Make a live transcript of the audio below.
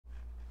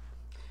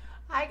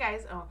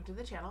guys, and welcome to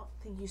the channel.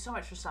 Thank you so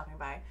much for stopping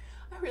by.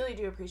 I really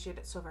do appreciate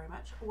it so very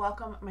much.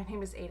 Welcome. My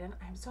name is Aiden.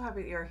 I'm so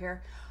happy that you're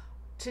here.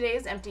 Today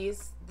is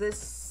Empties.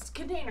 This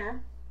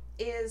container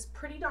is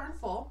pretty darn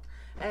full,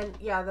 and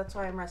yeah, that's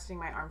why I'm resting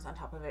my arms on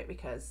top of it,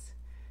 because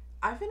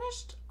I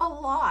finished a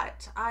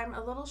lot. I'm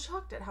a little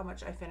shocked at how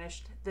much I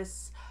finished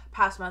this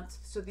past month.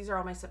 So these are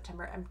all my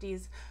September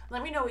empties.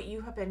 Let me know what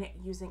you have been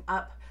using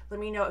up. Let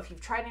me know if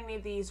you've tried any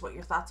of these, what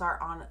your thoughts are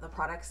on the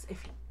products,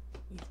 if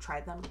you've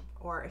tried them,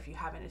 or if you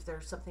haven't, if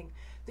there's something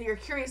that you're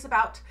curious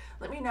about,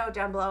 let me know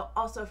down below.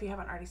 Also, if you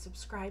haven't already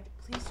subscribed,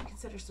 please do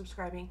consider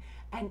subscribing,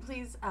 and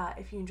please,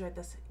 if you enjoyed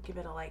this, give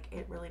it a like.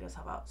 It really does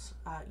help out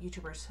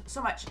YouTubers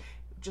so much.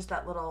 Just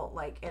that little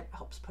like, it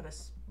helps put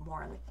us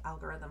more in the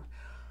algorithm.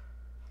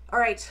 All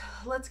right,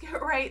 let's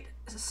get right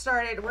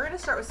started. We're gonna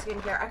start with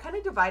skincare. I kind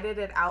of divided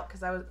it out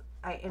because I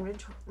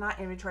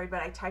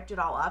typed it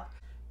all up.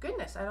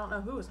 Goodness, I don't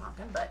know who was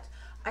honking, but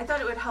I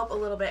thought it would help a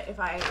little bit if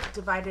I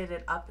divided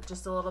it up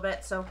just a little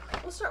bit. So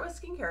we'll start with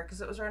skincare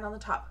because it was right on the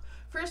top.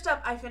 First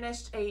up, I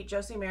finished a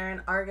Josie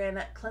Maran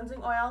Argan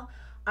Cleansing Oil.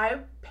 I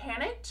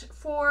panicked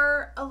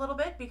for a little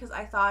bit because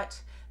I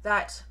thought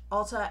that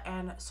Ulta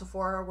and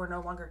Sephora were no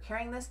longer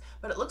carrying this,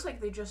 but it looks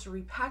like they just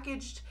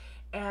repackaged,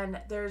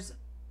 and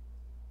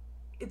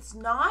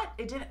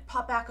it didn't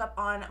pop back up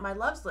on my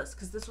loves list,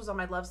 because this was on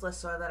my loves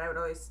list so that I would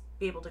always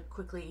be able to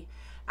quickly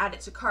add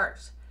it to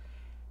cart.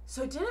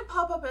 So it didn't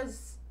pop up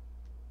as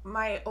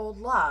my old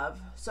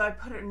love, so I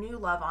put a new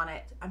love on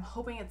it. I'm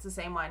hoping it's the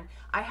same one.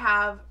 I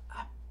have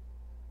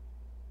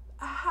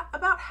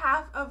about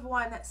half of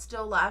one that's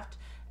still left,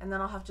 and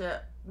then I'll have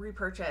to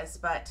repurchase,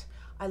 but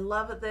I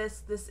love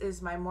this. This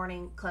is my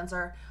morning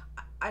cleanser.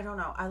 I don't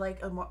know, I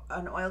like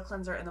an oil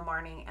cleanser in the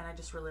morning, and I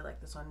just really like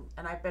this one,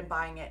 and I've been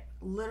buying it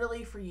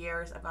literally for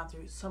years. I've gone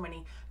through so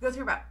many. I go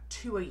through about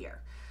 2 a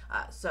year,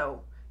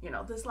 so you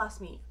know, this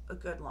lasts me a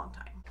good long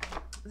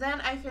time.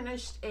 Then I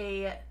finished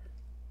a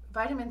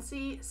vitamin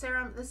C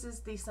serum. This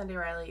is the Sunday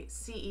Riley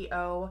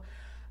CEO.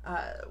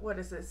 What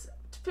is this?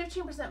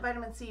 15%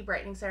 vitamin C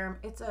brightening serum.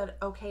 It's an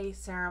okay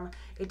serum.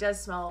 It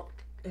does smell,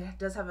 it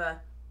does have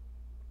a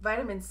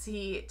vitamin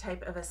C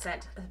type of a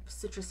scent, a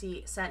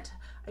citrusy scent.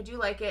 I do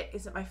like it.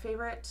 Is it my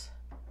favorite?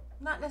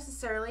 Not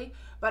necessarily,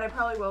 but I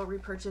probably will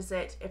repurchase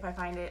it if I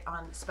find it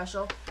on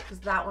special, because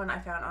that one I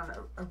found on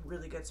a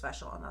really good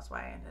special, and that's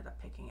why I ended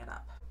up picking it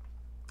up.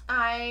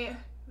 I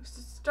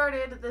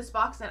started this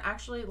box, and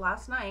actually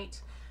last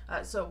night,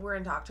 so we're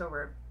into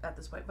October at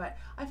this point, but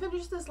I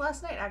finished this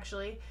last night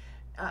actually,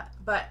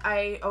 but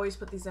I always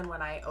put these in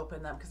when I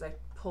open them because I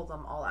pull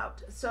them all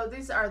out. So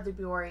these are the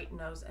Biore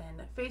nose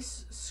and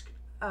face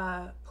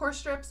pore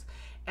strips,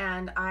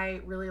 and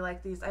I really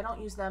like these. I don't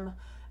use them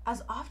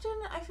as often,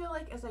 I feel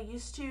like, as I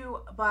used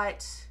to,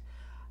 but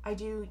I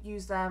do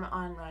use them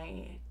on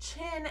my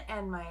chin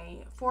and my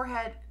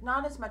forehead.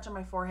 Not as much on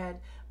my forehead.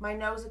 My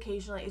nose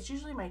occasionally. It's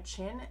usually my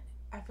chin,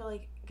 I feel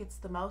like, gets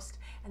the most.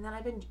 And then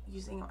I've been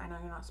using, I know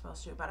you're not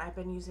supposed to, but I've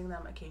been using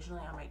them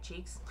occasionally on my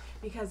cheeks,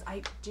 because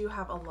I do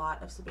have a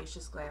lot of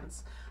sebaceous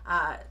glands,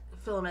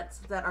 filaments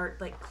that are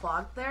like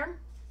clogged there,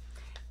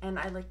 and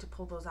I like to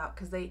pull those out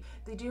because they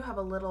do have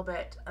a little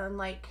bit,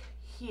 unlike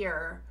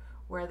here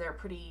where they're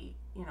pretty,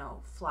 you know,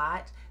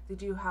 flat, they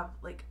do have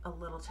like a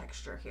little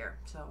texture here.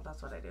 So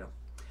that's what I do.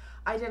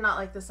 I did not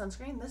like the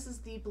sunscreen. This is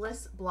the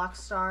Bliss Block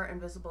Star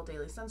Invisible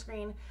Daily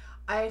Sunscreen.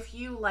 If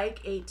you like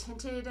a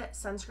tinted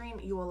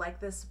sunscreen, you will like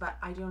this, but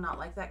I do not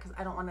like that because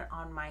I don't want it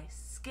on my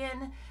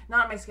skin.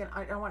 Not on my skin,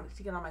 I don't want it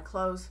to get on my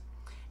clothes.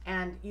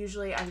 And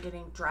usually I'm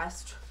getting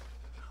dressed,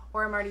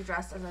 or I'm already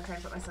dressed as I'm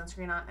trying to put my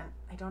sunscreen on, and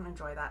I don't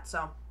enjoy that.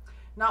 So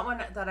not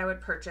one that I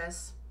would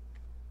purchase.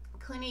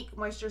 Clinique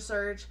Moisture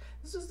Surge.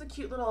 This was the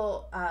cute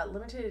little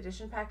limited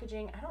edition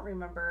packaging. I don't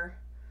remember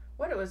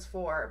what it was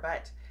for,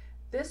 but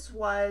this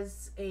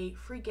was a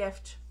free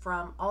gift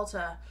from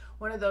Ulta.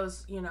 One of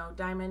those, you know,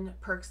 diamond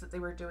perks that they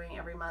were doing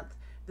every month.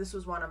 This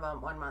was one of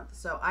them, 1 month.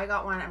 So I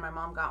got one and my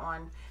mom got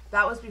one.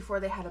 That was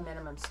before they had a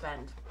minimum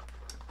spend.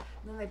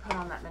 And then they put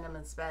on that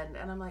minimum spend,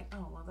 and I'm like,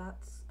 oh, well,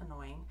 that's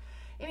annoying.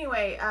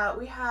 Anyway,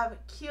 we have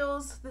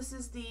Kiehl's. This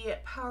is the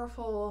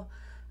powerful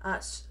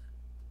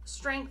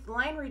strength,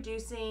 line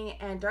reducing,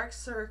 and dark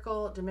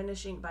circle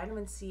diminishing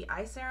vitamin C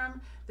eye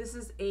serum. This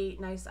is a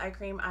nice eye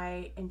cream.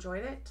 I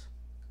enjoyed it,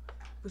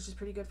 which is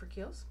pretty good for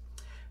Kiehl's.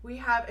 We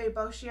have a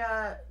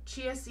Boscia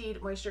Chia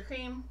Seed Moisture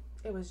Cream.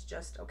 It was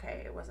just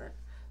okay. It wasn't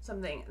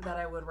something that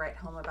I would write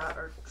home about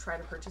or try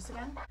to purchase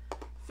again.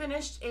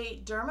 Finished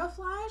a Derma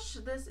Flash.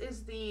 This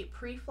is the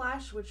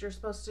pre-flash, which you're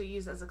supposed to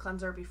use as a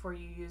cleanser before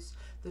you use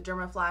the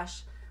Derma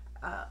Flash.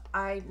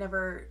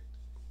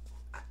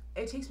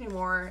 It takes me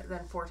more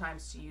than 4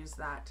 times to use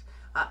that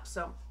up,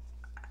 so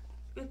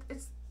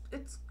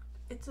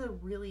it's a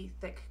really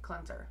thick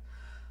cleanser.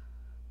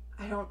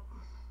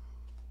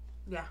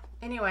 Yeah.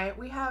 Anyway,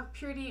 we have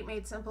Purity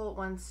Made Simple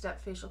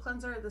One-Step Facial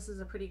Cleanser. This is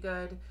a pretty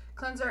good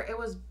cleanser. It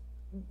was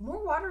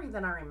more watery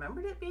than I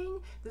remembered it being.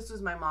 This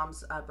was my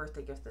mom's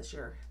birthday gift this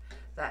year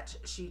that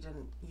she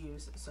didn't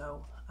use,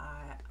 so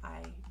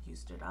I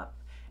used it up,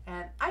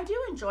 and I do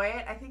enjoy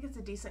it. I think it's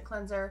a decent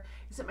cleanser.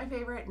 Is it my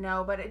favorite?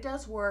 No, but it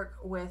does work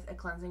with a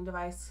cleansing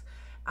device.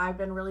 I've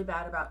been really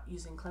bad about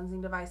using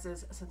cleansing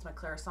devices since my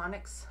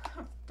Clarisonics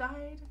have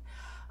died.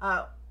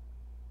 I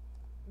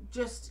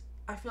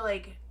feel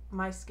like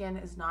my skin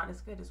is not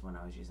as good as when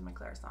I was using my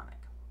Clarisonic.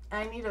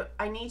 And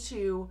I need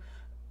to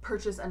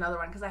purchase another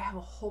one because I have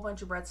a whole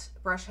bunch of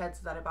brush heads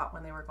that I bought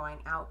when they were going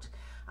out.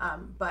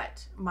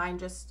 But mine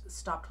just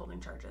stopped holding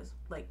charges.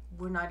 Like,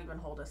 would not even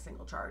hold a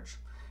single charge.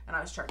 And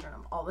I was charging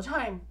them all the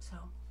time. So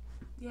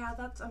yeah,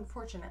 that's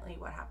unfortunately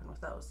what happened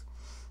with those.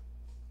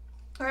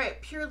 All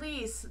right,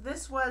 Purlisse.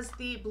 This was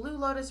the Blue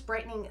Lotus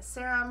Brightening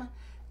Serum.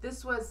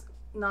 This was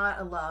not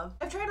a love.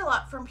 I've tried a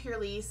lot from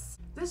Purlisse.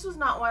 This was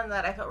not one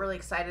that I felt really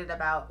excited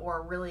about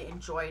or really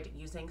enjoyed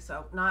using,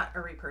 so not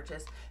a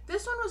repurchase.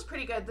 This one was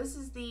pretty good. This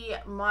is the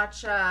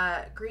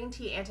Matcha Green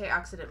Tea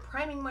Antioxidant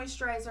Priming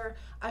Moisturizer.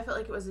 I felt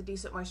like it was a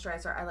decent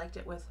moisturizer. I liked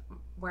it with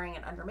wearing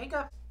it under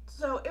makeup.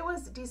 So it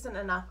was decent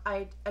enough.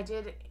 I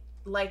did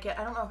like it.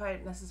 I don't know if I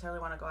necessarily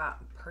want to go out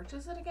and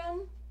purchase it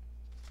again,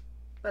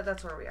 but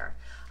that's where we are.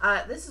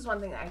 This is one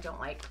thing that I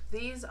don't like.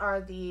 These are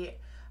the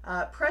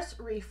Press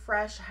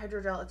Refresh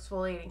Hydrogel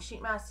Exfoliating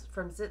Sheet Masks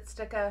from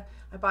Zitsticka.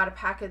 I bought a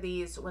pack of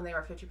these when they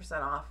were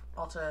 50% off,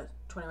 Ulta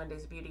 21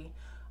 Days of Beauty.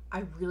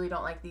 I really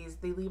don't like these.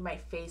 They leave my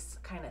face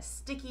kind of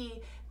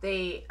sticky.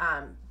 They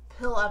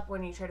pill up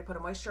when you try to put a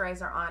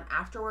moisturizer on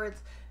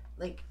afterwards,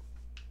 like,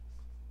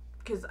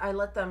 because I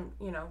let them,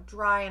 you know,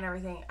 dry and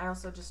everything. I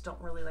also just don't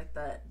really like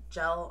the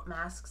gel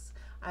masks.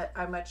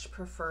 I much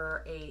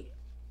prefer a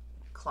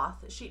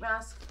cloth sheet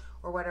mask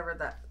or whatever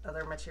that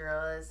other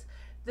material is.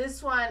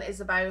 This one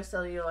is a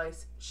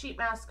biocellulose sheet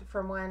mask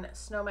from One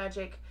Snow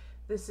Magic.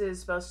 This is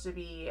supposed to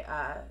be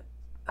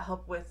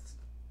help with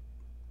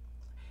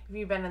if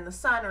you've been in the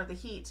sun or the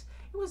heat.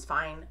 It was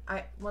fine.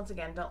 I, once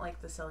again, don't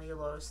like the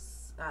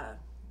cellulose,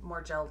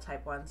 more gel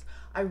type ones.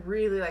 I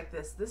really like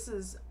this.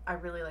 I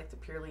really like the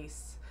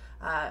Purlisse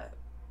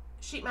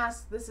sheet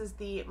mask. This is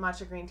the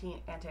Matcha Green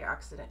Tea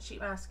Antioxidant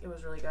Sheet Mask. It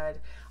was really good.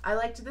 I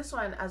liked this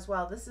one as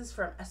well. This is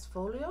from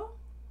Esfolio.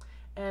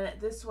 And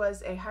this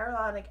was a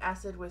hyaluronic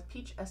acid with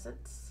peach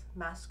essence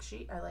mask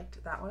sheet. I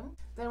liked that one.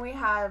 Then we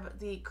have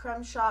the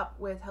Creme Shop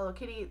with Hello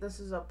Kitty.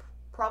 This is a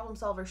problem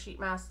solver sheet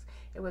mask.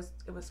 It was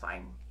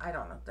fine. I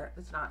don't know.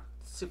 It's not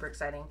super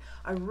exciting.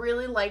 I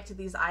really liked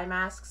these eye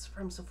masks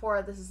from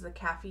Sephora. This is the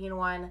caffeine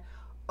one.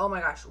 Oh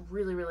my gosh,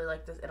 really, really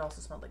liked this. It also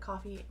smelled like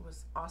coffee. It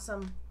was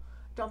awesome.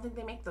 Don't think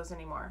they make those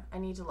anymore. I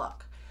need to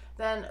look.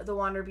 Then the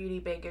Wander Beauty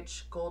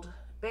Baggage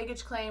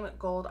Claim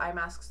Gold Eye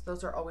Masks.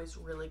 Those are always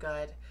really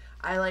good.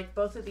 I like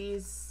both of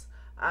these.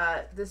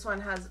 This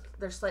one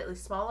they're slightly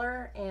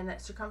smaller in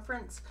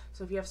circumference,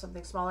 so if you have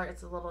something smaller,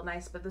 it's a little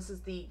nice. But this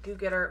is the Goo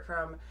Getter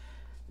from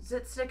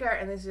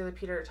Zitsticka, and these are the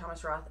Peter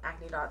Thomas Roth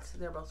Acne Dots.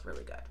 They're both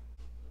really good.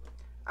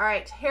 All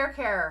right, hair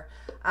care.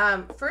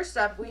 First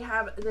up, we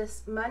have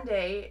this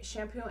Monday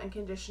shampoo and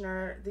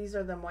conditioner. These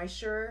are the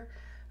Moisture.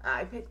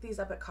 I picked these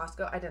up at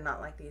Costco. I did not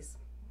like these.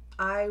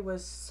 I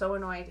was so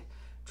annoyed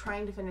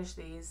trying to finish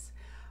these.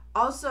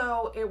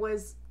 Also,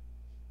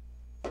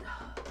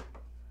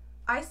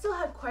 I still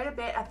had quite a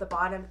bit at the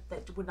bottom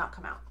that would not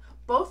come out.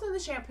 Both in the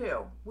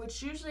shampoo,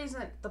 which usually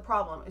isn't the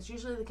problem. It's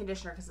usually the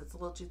conditioner because it's a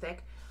little too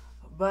thick,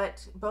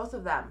 but both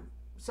of them.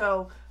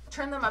 So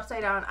turn them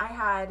upside down. I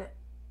had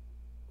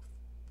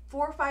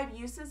 4 or 5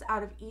 uses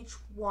out of each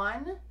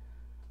one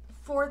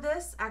for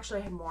this.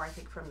 Actually, I had more, I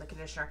think, from the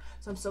conditioner.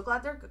 So I'm so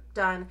glad they're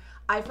done.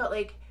 I felt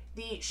like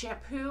the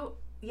shampoo,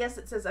 yes,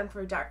 it says I'm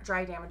for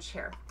dry damaged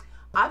hair.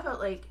 I felt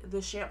like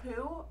the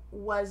shampoo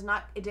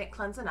it didn't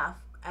cleanse enough.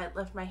 It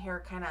left my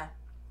hair kind of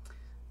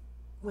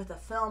with a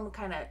film,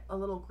 kind of a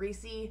little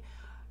greasy,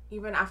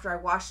 even after I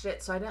washed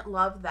it. So I didn't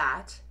love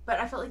that. But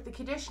I felt like the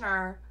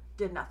conditioner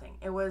did nothing.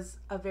 It was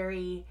a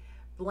very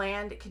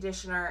bland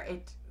conditioner.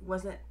 It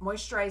wasn't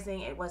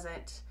moisturizing. It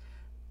wasn't,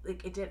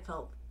 like, it didn't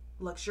feel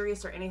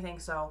luxurious or anything.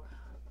 So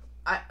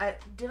I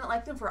didn't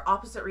like them for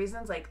opposite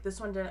reasons. Like, this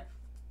one didn't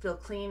feel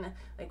clean,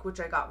 like, which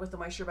I got with the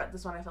moisture, but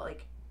this one I felt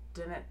like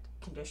didn't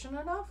condition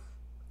enough.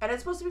 And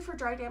it's supposed to be for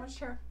dry damaged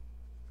hair.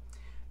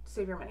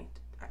 Save your money.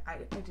 I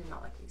did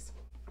not like these.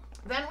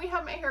 Then we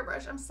have my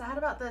hairbrush. I'm sad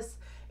about this.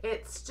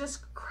 It's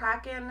just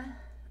cracking.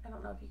 I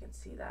don't know if you can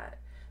see that,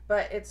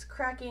 but it's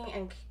cracking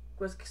and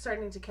was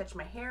starting to catch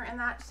my hair in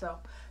that. So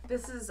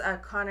this is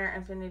a Conair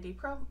Infinity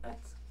Pro.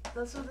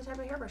 Those are the type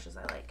of hairbrushes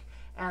I like.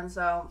 And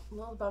so I'm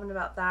a little bummed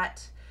about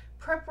that.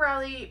 Prep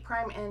Rally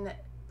Prime and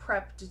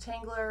Prep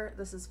Detangler.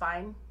 This is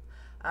fine.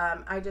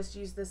 I just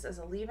use this as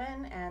a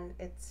leave-in and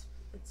it's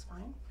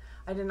fine.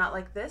 I did not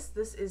like this.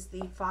 This is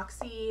the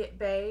Foxy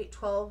Bay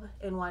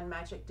 12-in-1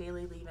 Magic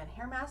Daily Leave-In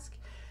Hair Mask.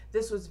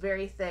 This was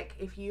very thick.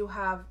 If you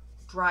have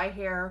dry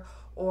hair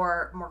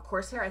or more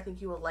coarse hair, I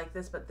think you will like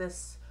this, but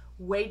this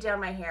weighed down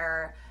my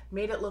hair,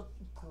 made it look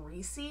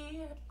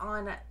greasy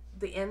on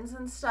the ends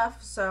and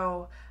stuff.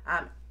 So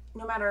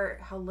no matter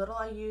how little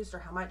I used or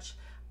how much,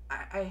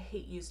 I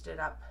hate used it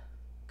up,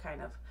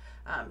 kind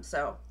of.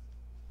 So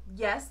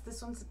yes,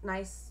 this one's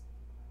nice,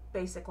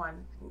 basic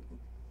one.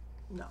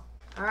 No.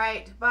 All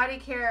right, body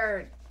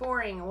care,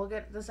 boring. We'll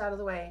get this out of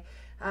the way.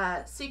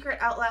 Secret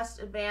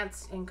Outlast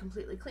Advanced and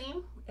Completely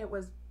Clean. It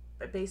was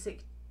a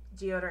basic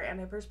deodorant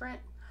antiperspirant.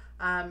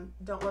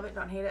 Don't love it,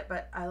 don't hate it,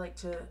 but I like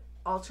to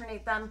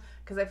alternate them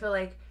because I feel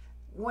like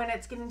when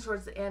it's getting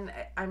towards the end,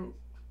 I'm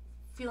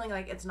feeling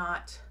like it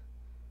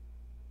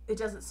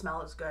doesn't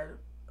smell as good.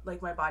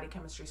 Like my body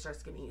chemistry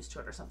starts getting used to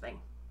it or something.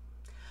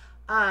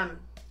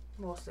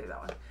 We'll save that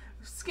one.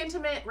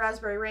 Skintimate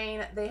Raspberry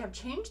Rain. They have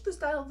changed the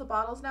style of the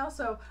bottles now,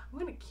 so I'm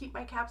going to keep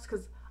my caps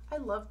because I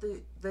love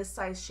this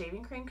size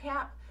shaving cream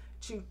cap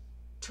to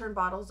turn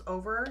bottles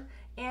over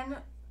in.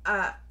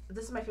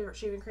 This is my favorite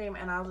shaving cream,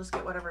 and I'll just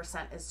get whatever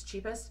scent is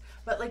cheapest.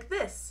 But like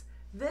this,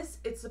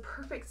 it's the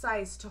perfect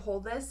size to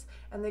hold this,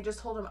 and they just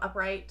hold them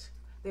upright.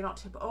 They don't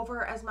tip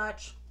over as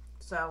much.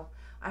 So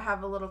I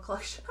have a little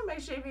collection of my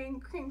shaving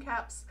cream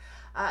caps.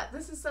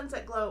 This is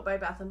Sunset Glow by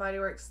Bath & Body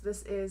Works.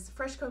 This is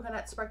fresh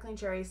coconut, sparkling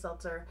cherry,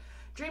 seltzer,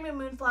 dreamy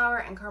moonflower,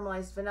 and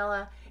caramelized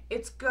vanilla.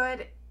 It's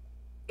good.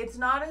 It's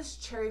not as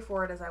cherry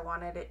forward as I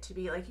wanted it to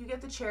be. Like, you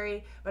get the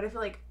cherry, but I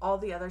feel like all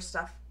the other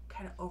stuff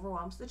kind of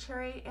overwhelms the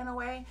cherry in a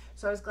way.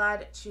 So I was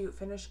glad to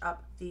finish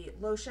up the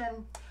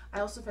lotion. I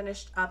also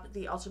finished up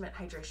the Ultimate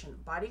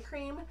Hydration Body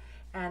Cream,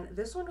 and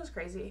this one was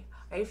crazy.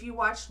 If you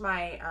watched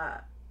my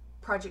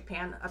Project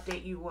Pan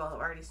update, you will have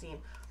already seen.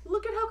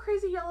 Look at how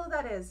crazy yellow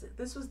that is.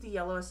 This was the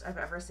yellowest I've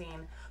ever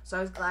seen. So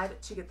I was glad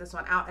to get this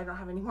one out. I don't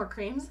have any more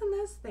creams in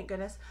this, thank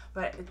goodness,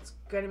 but it's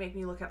going to make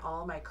me look at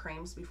all my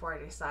creams before I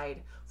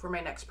decide for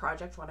my next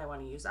project what I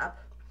want to use up.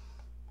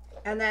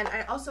 And then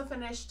I also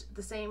finished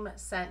the same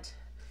scent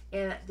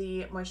in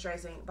the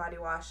moisturizing body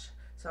wash.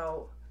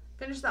 So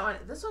finished that one.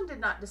 This one did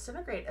not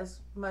disintegrate as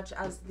much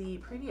as the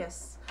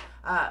previous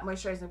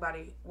moisturizing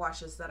body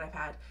washes that I've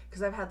had,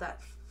 because I've had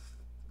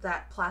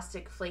that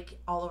plastic flake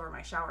all over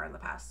my shower in the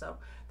past. So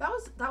that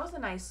was a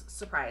nice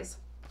surprise.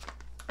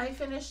 I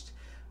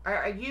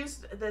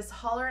used this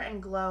Holler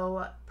and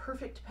Glow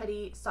Perfect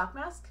Petty Sock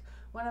Mask.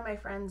 One of my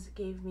friends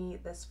gave me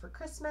this for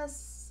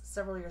Christmas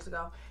several years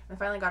ago, and I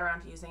finally got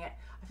around to using it.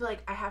 I feel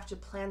like I have to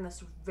plan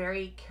this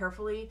very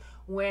carefully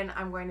when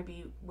I'm going to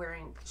be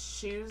wearing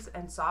shoes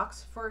and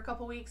socks for a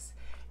couple weeks.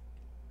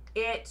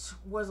 It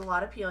was a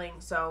lot of peeling,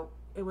 so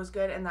it was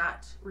good in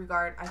that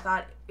regard. I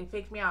thought it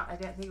faked me out. I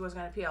didn't think it was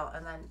going to peel,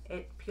 and then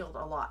it peeled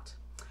a lot.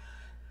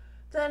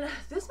 Then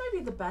this might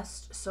be the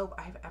best soap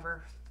I've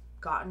ever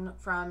gotten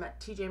from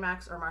TJ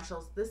Maxx or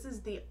Marshalls. This is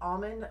the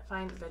Almond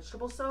Fine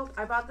Vegetable Soap.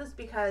 I bought this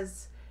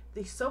because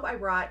the soap I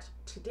brought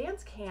to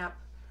dance camp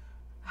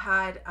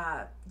had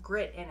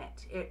grit in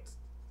it.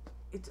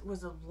 It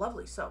was a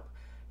lovely soap.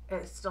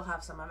 I still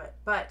have some of it,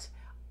 but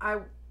I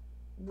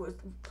was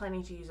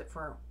planning to use it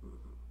for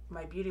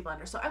my beauty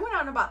blender. So I went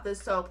out and bought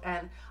this soap,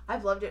 and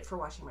I've loved it for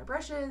washing my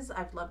brushes.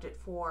 I've loved it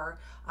for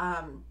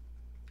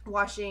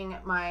washing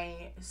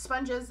my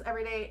sponges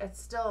every day. I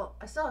still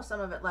have some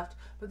of it left,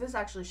 but this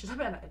actually should have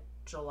been a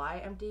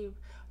July empty,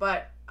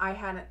 but I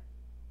hadn't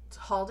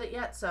hauled it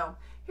yet. So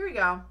here we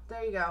go.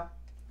 There you go.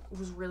 It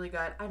was really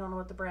good. I don't know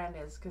what the brand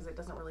is because it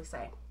doesn't really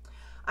say.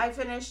 I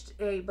finished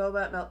a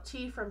boba milk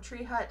tea from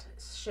Tree Hut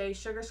Shea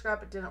Sugar Scrub.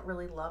 I didn't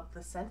really love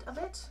the scent of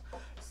it,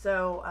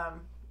 so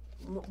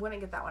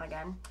wouldn't get that one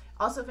again.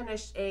 Also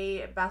finished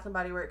a Bath &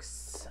 Body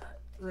Works,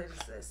 what is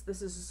this?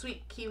 This is a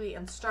Sweet Kiwi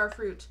and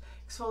Starfruit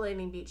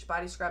Exfoliating Beach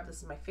Body Scrub.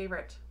 This is my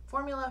favorite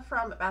formula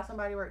from Bath &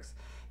 Body Works.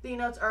 The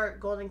notes are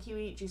Golden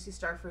Kiwi, Juicy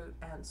Starfruit,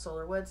 and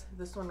Solar Woods.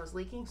 This one was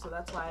leaking, so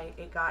that's why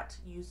it got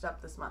used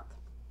up this month.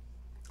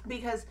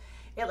 Because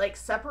it like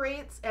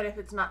separates, and if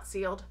it's not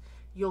sealed,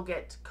 you'll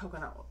get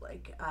coconut,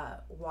 like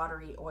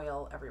watery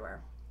oil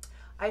everywhere.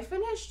 I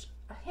finished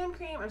a hand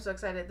cream. I'm so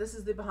excited. This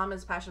is the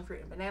Bahamas Passion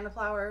Fruit and Banana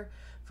Flower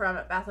from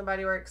Bath &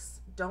 Body Works.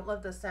 Don't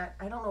love this scent.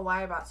 I don't know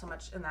why I bought so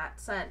much in that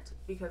scent,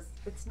 because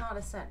it's not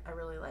a scent I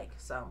really like.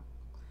 So,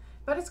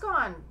 but it's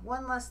gone.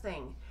 One less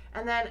thing.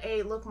 And then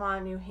a Look Ma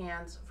New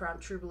Hands from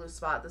True Blue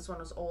Spot. This one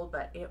was old,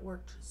 but it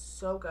worked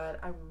so good.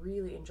 I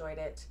really enjoyed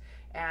it.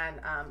 And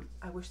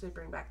I wish they'd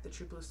bring back the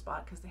True Blue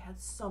Spot because they had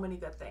so many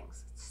good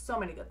things. So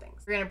many good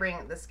things. We're going to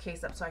bring this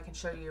case up so I can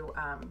show you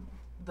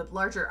the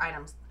larger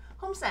items.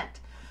 Home scent.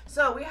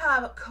 So we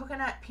have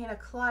Coconut Pina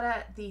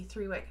Colada, the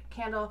 3-wick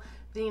candle.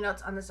 The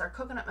notes on this are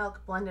coconut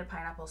milk, blended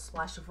pineapple,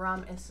 splash of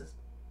rum. It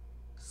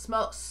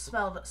smelled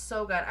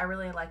so good. I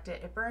really liked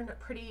it. It burned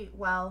pretty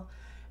well.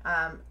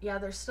 Yeah,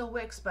 there's still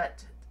wicks,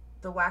 but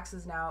the wax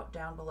is now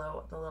down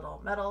below the little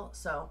metal.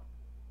 So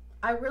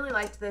I really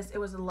liked this. It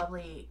was a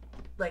lovely,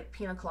 like,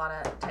 pina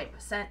colada type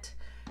scent.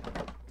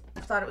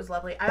 I thought it was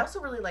lovely. I also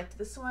really liked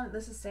this one.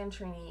 This is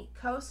Santorini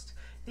Coast.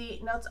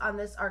 The notes on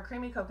this are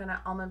creamy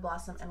coconut, almond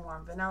blossom, and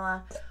warm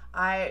vanilla.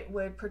 I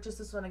would purchase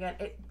this one again.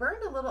 It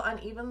burned a little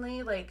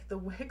unevenly, like the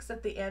wicks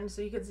at the end,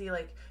 so you could see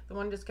like the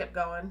one just kept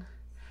going.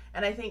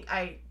 And I think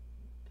I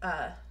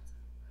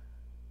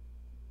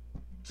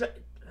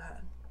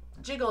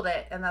jiggled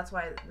it, and that's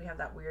why we have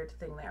that weird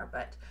thing there.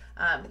 But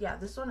yeah,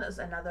 this one is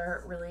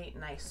another really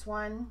nice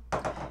one.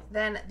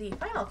 Then the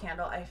final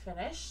candle I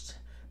finished,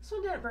 This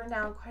one didn't burn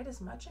down quite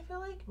as much, I feel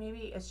like.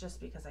 Maybe it's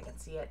just because I can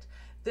see it.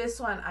 This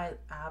one I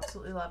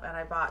absolutely love, and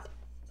I've bought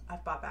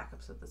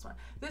backups with this one.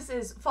 This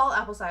is Fall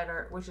Apple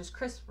Cider, which is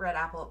crisp red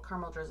apple,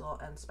 caramel drizzle,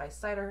 and spiced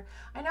cider.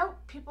 I know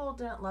people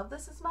didn't love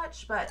this as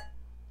much, but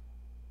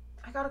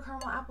I got a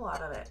caramel apple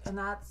out of it, and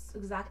that's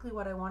exactly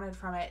what I wanted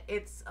from it.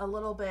 It's a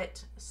little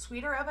bit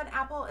sweeter of an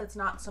apple. It's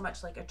not so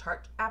much like a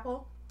tart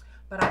apple,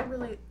 but I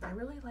really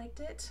liked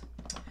it.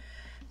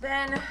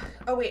 Then,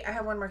 oh wait, I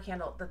have one more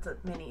candle that's a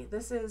mini.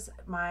 This is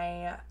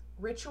my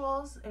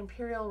Rituals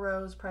Imperial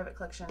Rose Private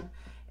Collection.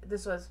 It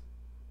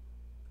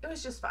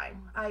was just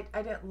fine. I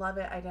didn't love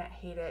it. I didn't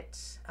hate it.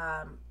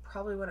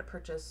 Probably wouldn't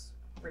purchase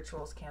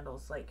Rituals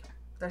candles. Like,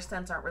 their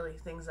scents aren't really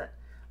things that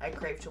I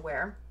crave to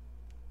wear.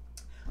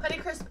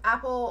 Honeycrisp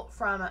Apple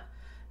from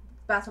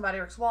Bath & Body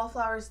Works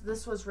Wallflowers.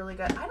 This was really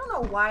good. I don't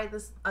know why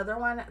this other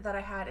one that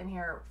I had in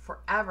here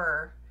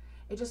forever,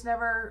 it just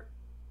never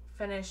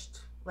finished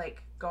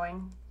like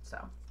going. So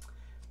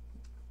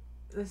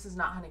this is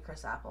not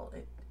Honeycrisp Apple.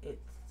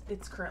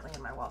 It's currently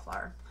in my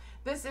Wallflower.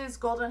 This is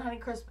Golden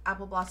Honeycrisp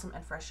Apple Blossom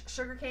and Fresh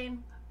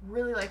Sugarcane.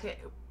 Really like it.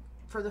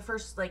 For the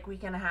first like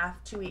week and a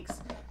half, 2 weeks,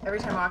 every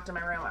time I walked in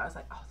my room, I was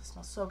like, oh, this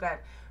smells so good.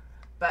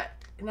 But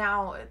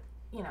now,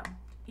 you know,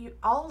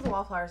 all of the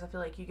Wallflowers, I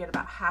feel like you get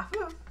about half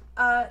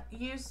of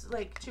use,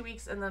 like 2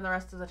 weeks, and then the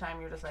rest of the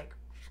time you're just like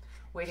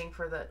waiting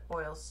for the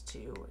oils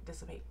to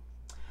dissipate.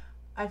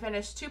 I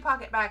finished 2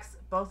 pocket backs.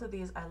 Both of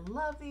these, I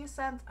love these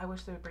scents. I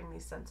wish they would bring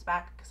these scents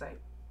back because they're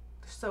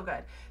so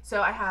good.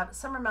 So I have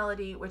Summer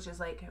Melody, which is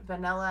like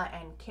vanilla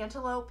and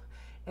cantaloupe.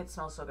 It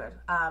smells so good.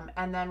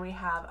 And then we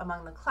have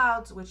Among the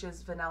Clouds, which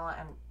is vanilla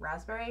and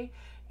raspberry,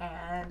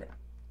 and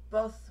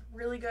both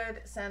really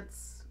good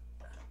scents.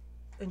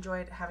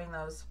 Enjoyed having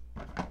those.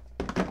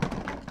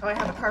 Oh, I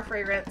have a car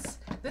fragrance.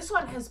 This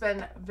one has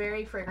been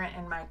very fragrant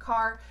in my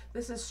car.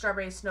 This is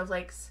Strawberry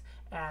Snowflakes,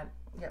 and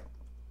yep,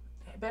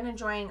 been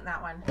enjoying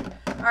that one.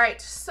 All right,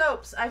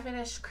 soaps. I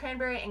finished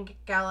Cranberry and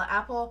Gala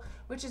Apple,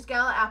 which is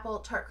Gala Apple,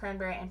 Tart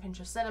Cranberry, and Pinch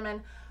of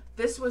Cinnamon.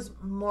 This was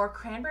more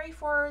cranberry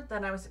forward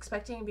than I was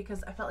expecting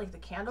because I felt like the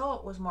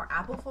candle was more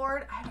apple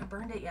forward. I haven't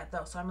burned it yet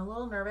though, so I'm a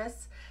little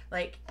nervous.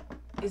 Like,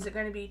 is it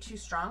going to be too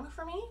strong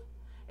for me?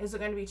 Is it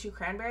going to be too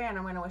cranberry and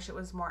I'm going to wish it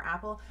was more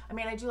apple? I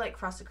mean, I do like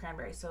frosted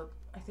cranberry, so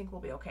I think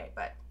we'll be okay,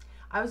 but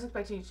I was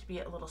expecting it to be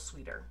a little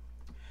sweeter.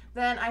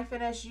 Then I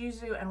finished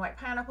Yuzu and White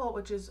Pineapple,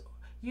 which is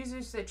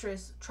Yuzu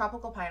Citrus,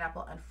 Tropical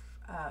Pineapple, and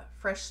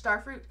Fresh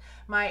Starfruit.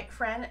 My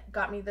friend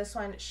got me this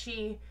one.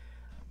 She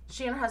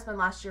and her husband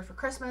last year for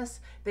Christmas,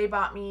 they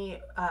bought me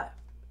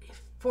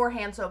 4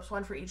 hand soaps,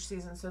 1 for each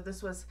season. So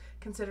this was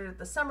considered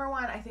the summer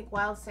one. I think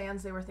Wild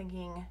Sands, they were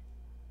thinking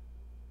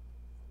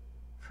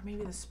for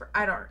maybe the spring.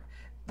 I don't.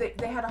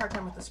 They had a hard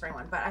time with the spring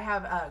one, but I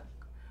have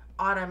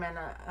autumn and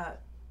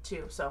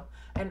 2. So,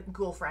 and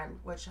Ghoul Friend,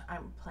 which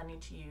I'm planning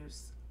to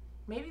use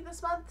maybe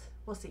this month.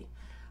 We'll see.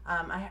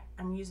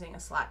 I'm using a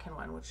Slatkin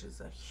one, which is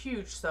a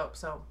huge soap,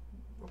 so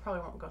we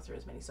probably won't go through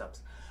as many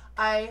soaps.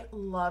 I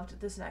loved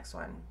this next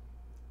one,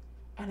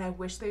 and I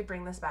wish they'd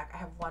bring this back. I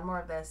have 1 more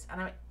of this,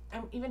 and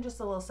I'm even just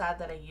a little sad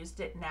that I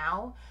used it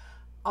now,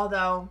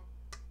 although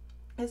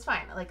it's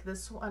fine. Like,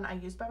 this one I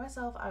used by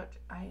myself.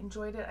 I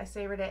enjoyed it. I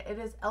savored it. It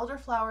is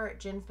Elderflower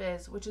Gin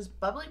Fizz, which is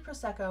bubbly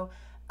Prosecco,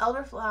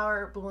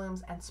 elderflower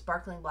blooms, and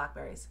sparkling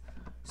blackberries.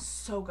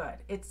 So good.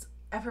 It's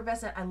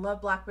effervescent. I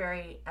love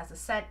blackberry as a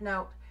scent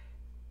note.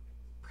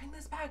 Bring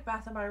this back,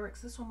 Bath & Body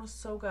Works. This one was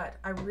so good.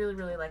 I really,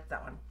 really liked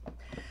that one.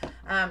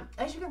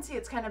 As you can see,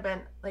 it's kind of been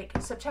like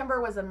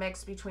September was a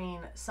mix between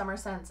summer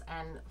scents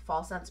and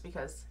fall scents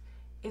because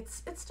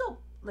it's still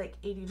like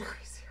 80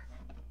 degrees here.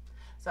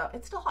 So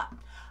it's still hot.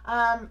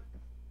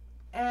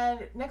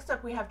 And next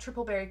up we have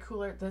Triple Berry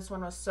Cooler. This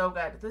one was so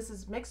good. This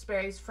is mixed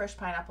berries, fresh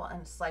pineapple,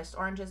 and sliced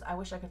oranges. I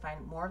wish I could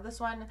find more of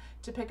this one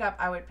to pick up.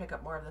 I would pick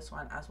up more of this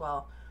one as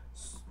well.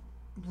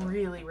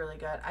 Really, really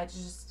good.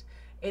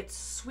 It's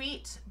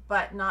sweet,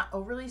 but not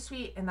overly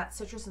sweet, and that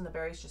citrus and the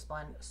berries just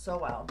blend so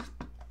well.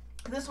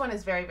 This one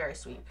is very, very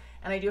sweet,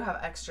 and I do have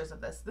extras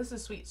of this. This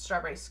is Sweet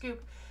Strawberry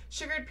Scoop,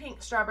 sugared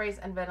pink strawberries,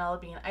 and vanilla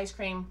bean ice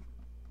cream.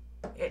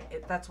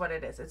 That's what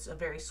it is. It's a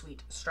very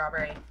sweet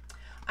strawberry.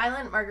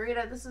 Island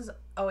Margarita. This is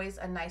always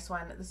a nice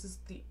one. This is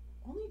the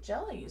only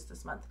gel I used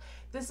this month.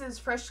 This is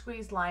fresh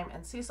squeezed lime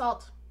and sea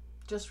salt.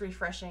 Just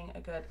refreshing,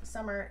 a good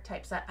summer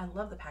type scent. I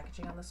love the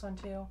packaging on this one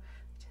too.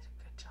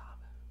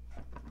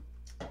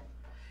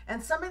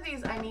 And some of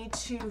these I need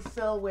to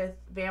fill with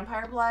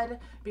vampire blood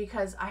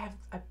because I've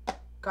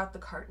got the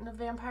carton of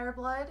vampire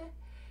blood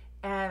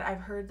and I've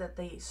heard that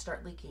they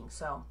start leaking.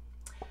 So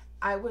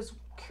I was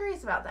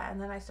curious about that,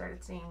 and then I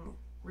started seeing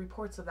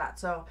reports of that.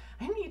 So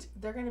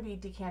they're going to be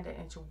decanted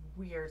into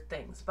weird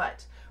things.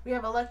 But we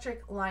have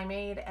Electric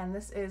Limeade, and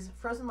this is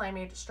frozen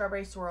limeade,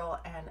 strawberry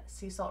swirl, and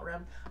sea salt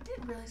rim. I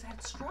didn't realize I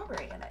had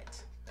strawberry in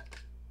it.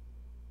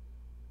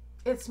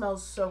 It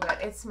smells so good.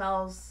 It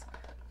smells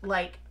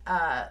like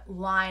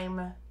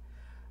lime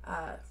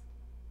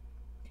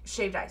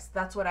shaved ice.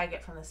 That's what I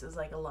get from this, is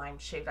like a lime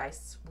shaved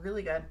ice.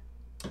 Really good.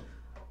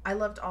 I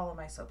loved all of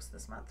my soaps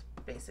this month.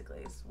 basically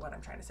is what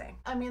I'm trying to say.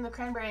 I mean, the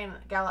cranberry and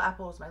gala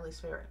apple is my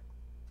least favorite.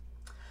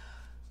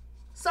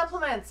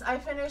 Supplements. I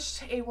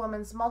finished a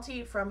woman's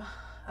multi from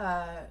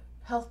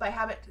Health by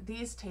Habit.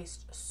 These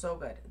taste so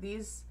good.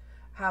 These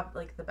have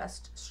like the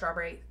best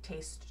strawberry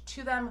taste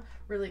to them.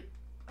 Really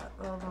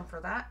love them for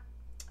that.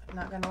 I'm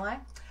not gonna lie.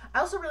 I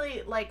also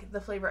really like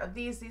the flavor of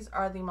these. These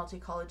are the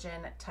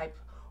multi-collagen type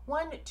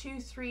 1, 2,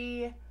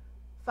 3,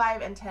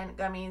 5, and 10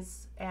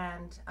 gummies,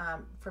 and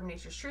from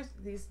Nature's Truth.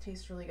 These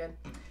taste really good.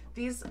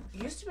 These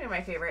used to be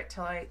my favorite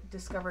till I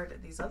discovered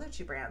these other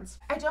two brands.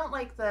 I don't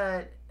like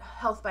the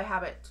Health by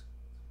Habit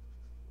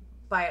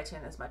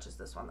biotin as much as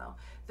this one though.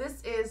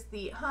 This is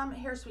the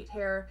Hair Sweet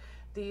Hair.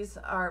 These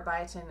are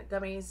biotin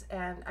gummies,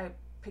 and I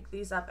picked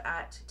these up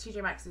at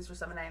TJ Maxx. These were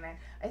 $7.99.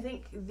 I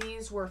think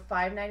these were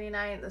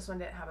 $5.99. This one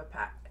didn't have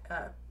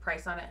a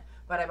price on it,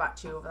 but I bought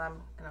 2 of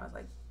them, and I was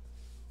like,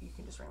 you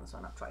can just ring this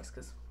one up twice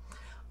because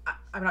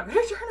I'm not going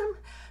to return them.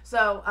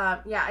 So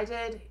yeah, I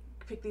did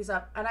pick these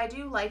up, and I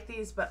do like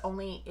these, but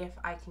only if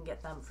I can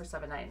get them for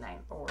 $7.99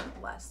 or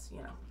less.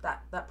 You know,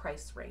 that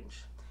price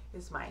range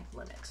is my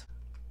limit.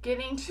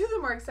 Getting to the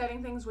more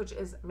exciting things, which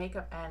is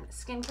makeup and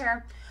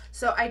skincare.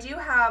 So I do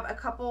have a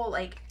couple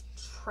like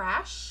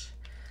trash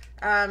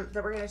that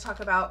we're going to talk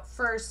about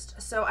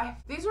first. So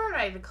these were in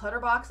my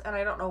declutter box, and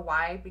I don't know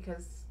why,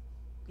 because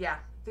yeah,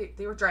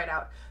 they were dried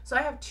out. So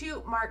I have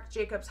 2 Marc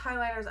Jacobs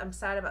highlighters. I'm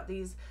sad about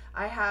these.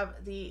 I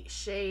have the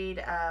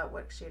shade,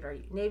 what shade are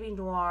you? Navy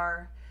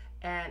Noir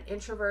and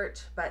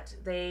Introvert, but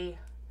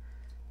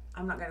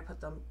I'm not going to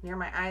put them near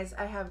my eyes.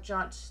 I have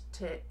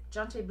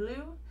Jante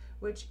Blue,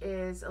 which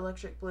is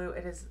electric blue.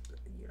 It is,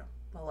 you know,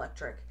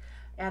 electric.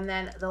 And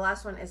then the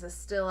last one is a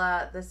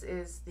Stila. This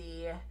is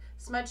the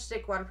Smudge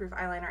Stick Waterproof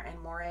Eyeliner, and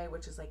Moray,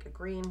 which is like a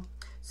green.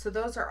 So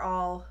those are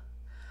all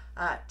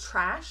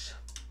trash.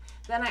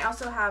 Then I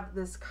also have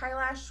this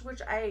Kylash,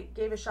 which I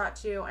gave a shot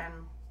to and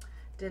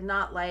did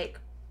not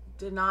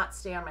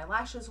stay on my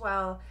lashes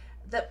well.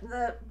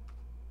 The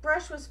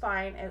brush was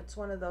fine. It's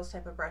one of those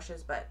type of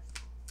brushes, but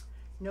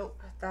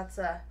nope, that's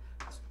a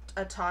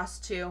toss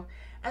too.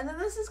 And then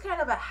this is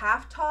kind of a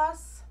half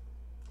toss.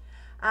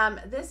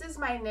 This is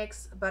my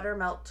NYX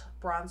Buttermelt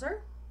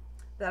Bronzer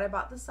that I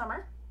bought this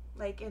summer,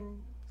 like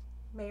in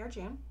May or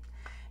June.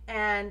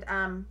 And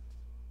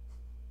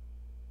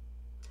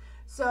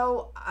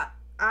so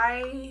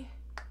I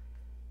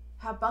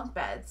have bunk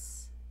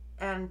beds,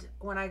 and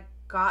when I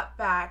got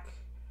back,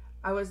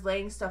 I was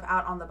laying stuff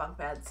out on the bunk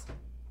beds.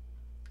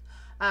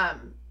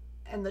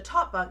 And the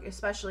top bunk,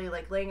 especially,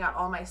 like laying out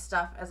all my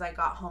stuff as I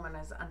got home and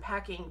as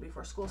unpacking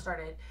before school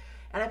started.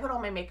 And I put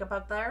all my makeup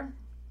up there.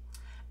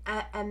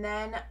 And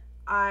then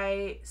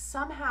I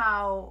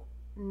somehow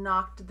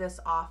knocked this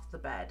off the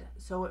bed.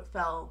 So it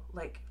fell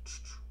like,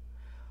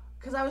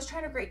 because I was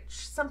trying to grate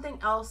something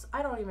else.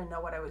 I don't even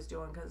know what I was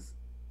doing because,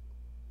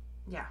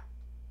 yeah,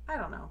 I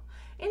don't know.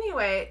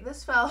 Anyway,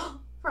 this fell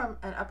from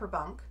an upper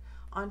bunk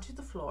onto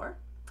the floor.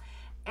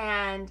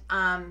 And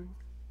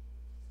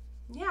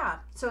yeah,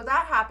 so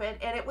that happened,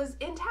 and it was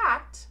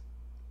intact,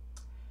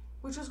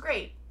 which was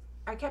great.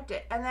 I kept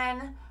it. And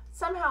then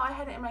somehow I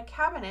had it in my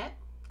cabinet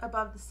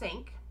above the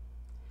sink,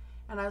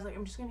 and I was like,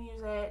 I'm just gonna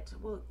use it.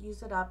 We'll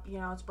use it up, you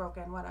know, it's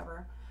broken,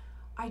 whatever.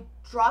 I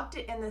dropped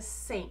it in the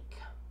sink,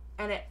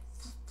 and it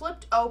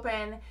flipped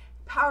open.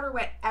 Powder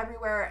went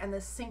everywhere, and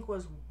the sink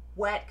was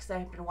wet because I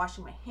had been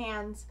washing my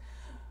hands.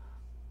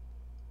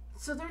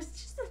 So there's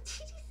just a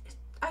teeny,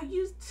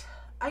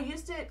 I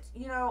used it,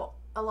 you know,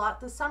 a lot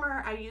this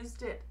summer. I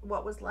used it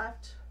what was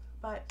left,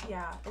 but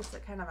yeah, it's a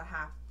kind of a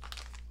half.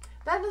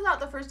 That is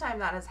not the first time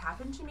that has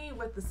happened to me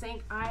with the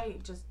sink. I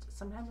just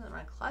sometimes in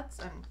my klutz,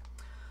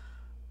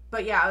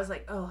 but yeah, I was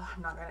like, oh,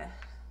 I'm not gonna.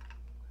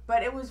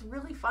 But it was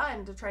really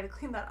fun to try to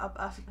clean that up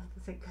after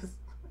the sink because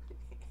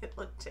it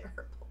looked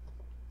terrible,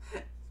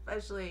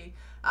 especially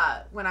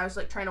when I was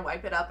like trying to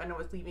wipe it up and it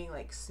was leaving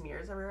like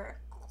smears everywhere.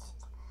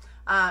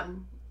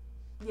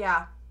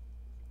 Yeah.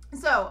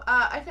 So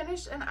I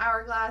finished an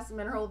Hourglass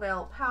Mineral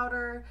Veil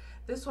powder.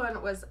 This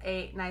one was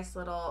a nice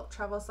little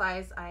travel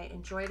size. I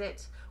enjoyed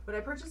it. Would I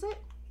purchase it?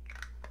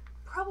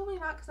 Probably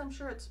not, because I'm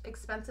sure it's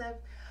expensive.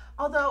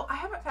 Although I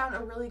haven't found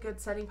a really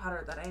good setting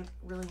powder that I'm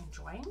really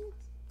enjoying.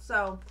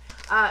 So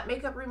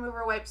makeup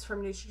remover wipes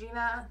from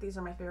Neutrogena. These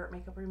are my favorite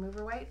makeup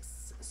remover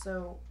wipes.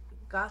 So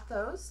got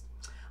those.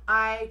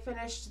 I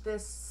finished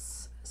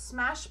this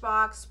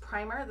Smashbox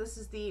primer. This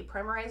is the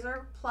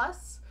Primerizer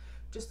Plus.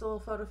 Just a little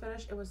photo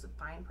finish. It was a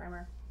fine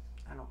primer.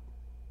 I don't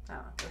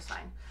know. It was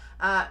fine.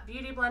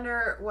 Beauty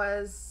Blender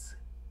was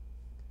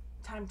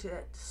time to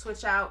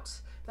switch out.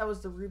 That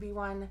was the ruby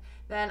one.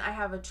 Then I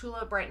have a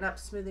Tula Brighten Up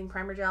Smoothing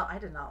Primer Gel. I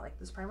did not like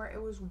this primer.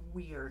 It was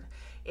weird.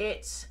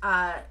 It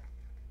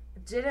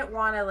didn't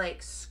want to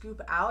like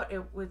scoop out.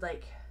 It would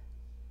like,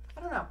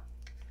 I don't know.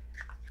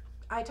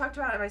 I talked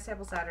about it in my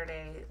sample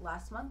Saturday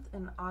last month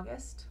in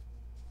August.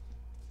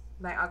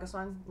 My August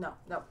one? No.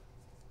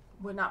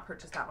 would not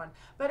purchase that one.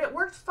 But it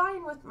worked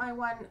fine with my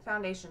one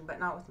foundation, but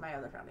not with my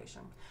other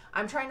foundation.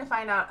 I'm trying to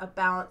find out a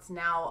balance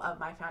now of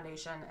my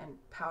foundation and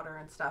powder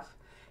and stuff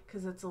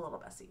because it's a little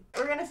messy.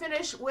 We're going to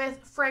finish with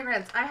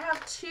fragrance. I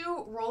have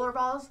 2 roller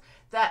balls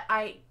that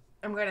I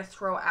am going to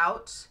throw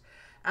out.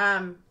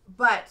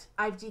 But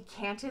I've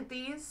decanted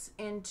these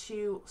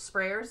into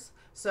sprayers,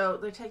 so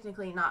they're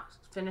technically not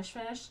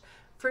finished.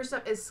 First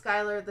up is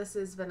Skylar. This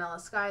is Vanilla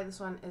Sky. This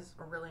one is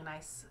a really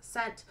nice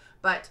scent,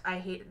 but I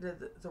hated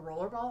the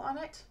rollerball on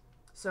it.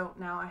 So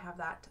now I have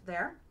that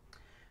there.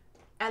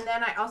 And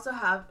then I also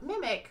have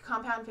Mimic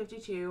Compound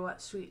 52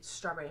 Sweet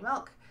Strawberry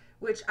Milk,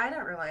 which I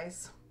didn't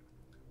realize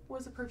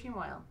was a perfume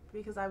oil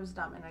because I was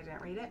dumb and I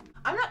didn't read it.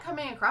 I'm not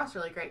coming across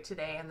really great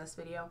today in this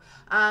video.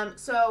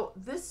 So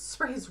this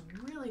spray is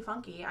really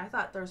funky. I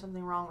thought there was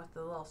something wrong with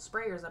the little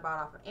sprayers I bought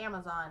off of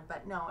Amazon,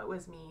 but no, it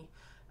was me.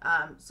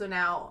 So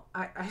now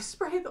I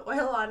spray the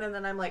oil on and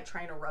then I'm like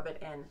trying to rub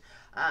it in.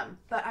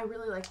 But I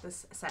really like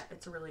this scent.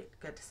 It's a really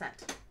good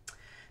scent.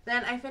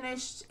 Then I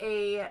finished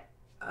a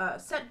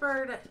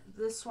Scentbird.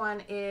 This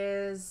one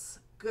is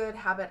Good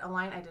Habit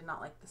Align. I did not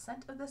like the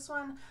scent of this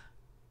one.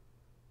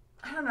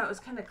 I don't know, it was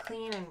kind of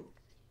clean and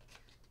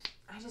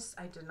I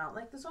did not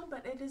like this one,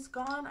 but it is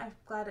gone. I'm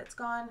glad it's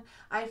gone.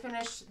 I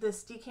finished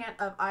this decant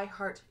of I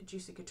Heart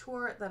Juicy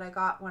Couture that I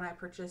got when I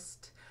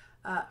purchased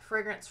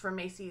fragrance from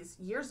Macy's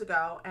years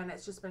ago, and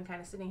it's just been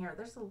kind of sitting here.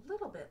 There's a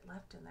little bit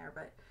left in there,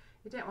 but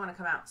it didn't want to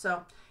come out.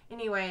 So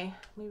anyway,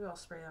 maybe I'll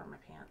spray that on my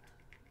pant.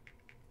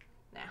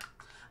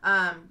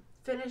 Nah.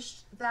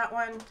 Finished that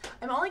one.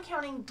 I'm only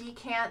counting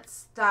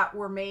decants that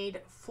were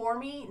made for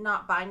me,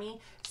 not by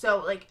me.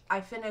 So like I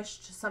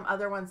finished some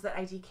other ones that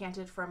I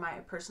decanted from my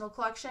personal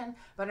collection,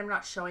 but I'm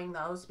not showing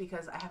those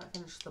because I haven't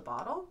finished the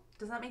bottle.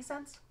 Does that make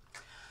sense?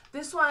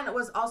 This one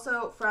was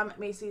also from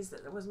Macy's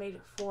that was made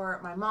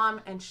for my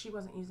mom and she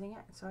wasn't using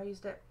it, so I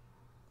used it.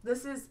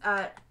 This is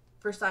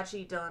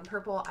Versace Dylan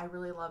Purple. I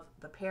really love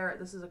the pair.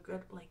 This is a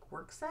good like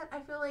work scent,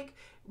 I feel like,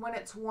 when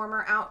it's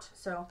warmer out.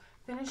 So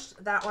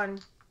finished that one.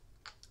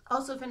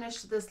 Also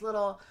finished this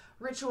little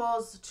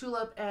Rituals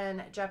Tulip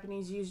and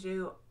Japanese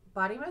Yuzu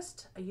body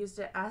mist. I used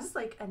it as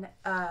like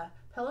a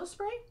pillow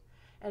spray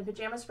and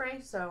pajama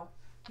spray, so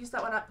used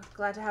that one up.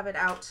 Glad to have it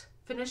out.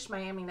 Finished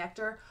Miami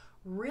Nectar.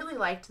 Really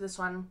liked this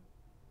one.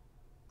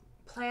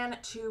 Plan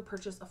to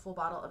purchase a full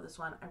bottle of this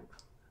one.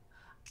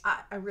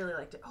 I really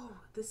liked it. Oh,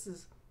 this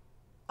is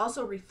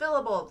also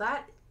refillable.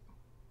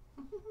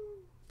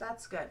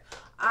 That's good.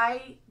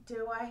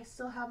 Do I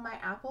still have my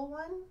apple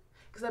one?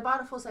 Because I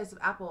bought a full size of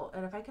apple,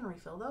 and if I can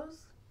refill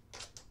those,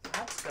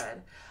 that's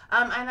good.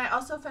 And I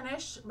also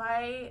finished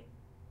my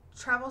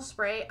travel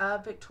spray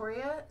of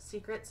Victoria's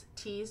Secret's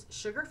Tease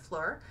Sugar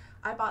Fleur.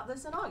 I bought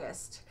this in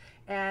August,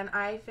 and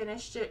I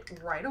finished it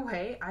right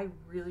away. I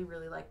really,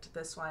 really liked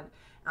this one.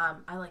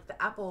 I like the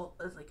apple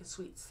as like a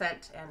sweet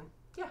scent, and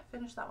yeah,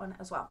 finished that one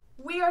as well.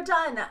 We are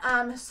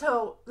done.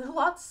 So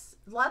lots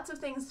of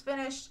things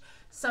finished.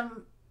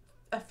 Some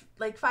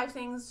like 5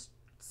 things,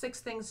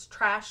 6 things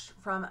trashed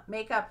from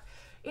makeup.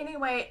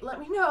 Anyway, let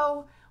me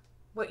know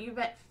what you've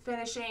been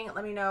finishing.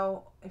 Let me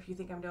know if you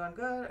think I'm doing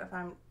good, if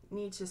I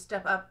need to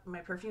step up my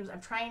perfumes. I'm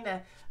trying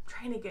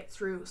to get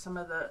through some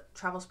of the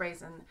travel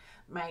sprays and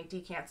my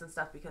decants and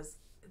stuff because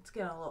it's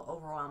getting a little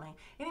overwhelming.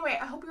 Anyway,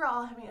 I hope you're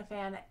all having a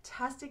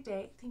fantastic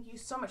day. Thank you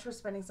so much for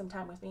spending some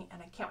time with me,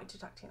 and I can't wait to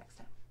talk to you next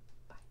time.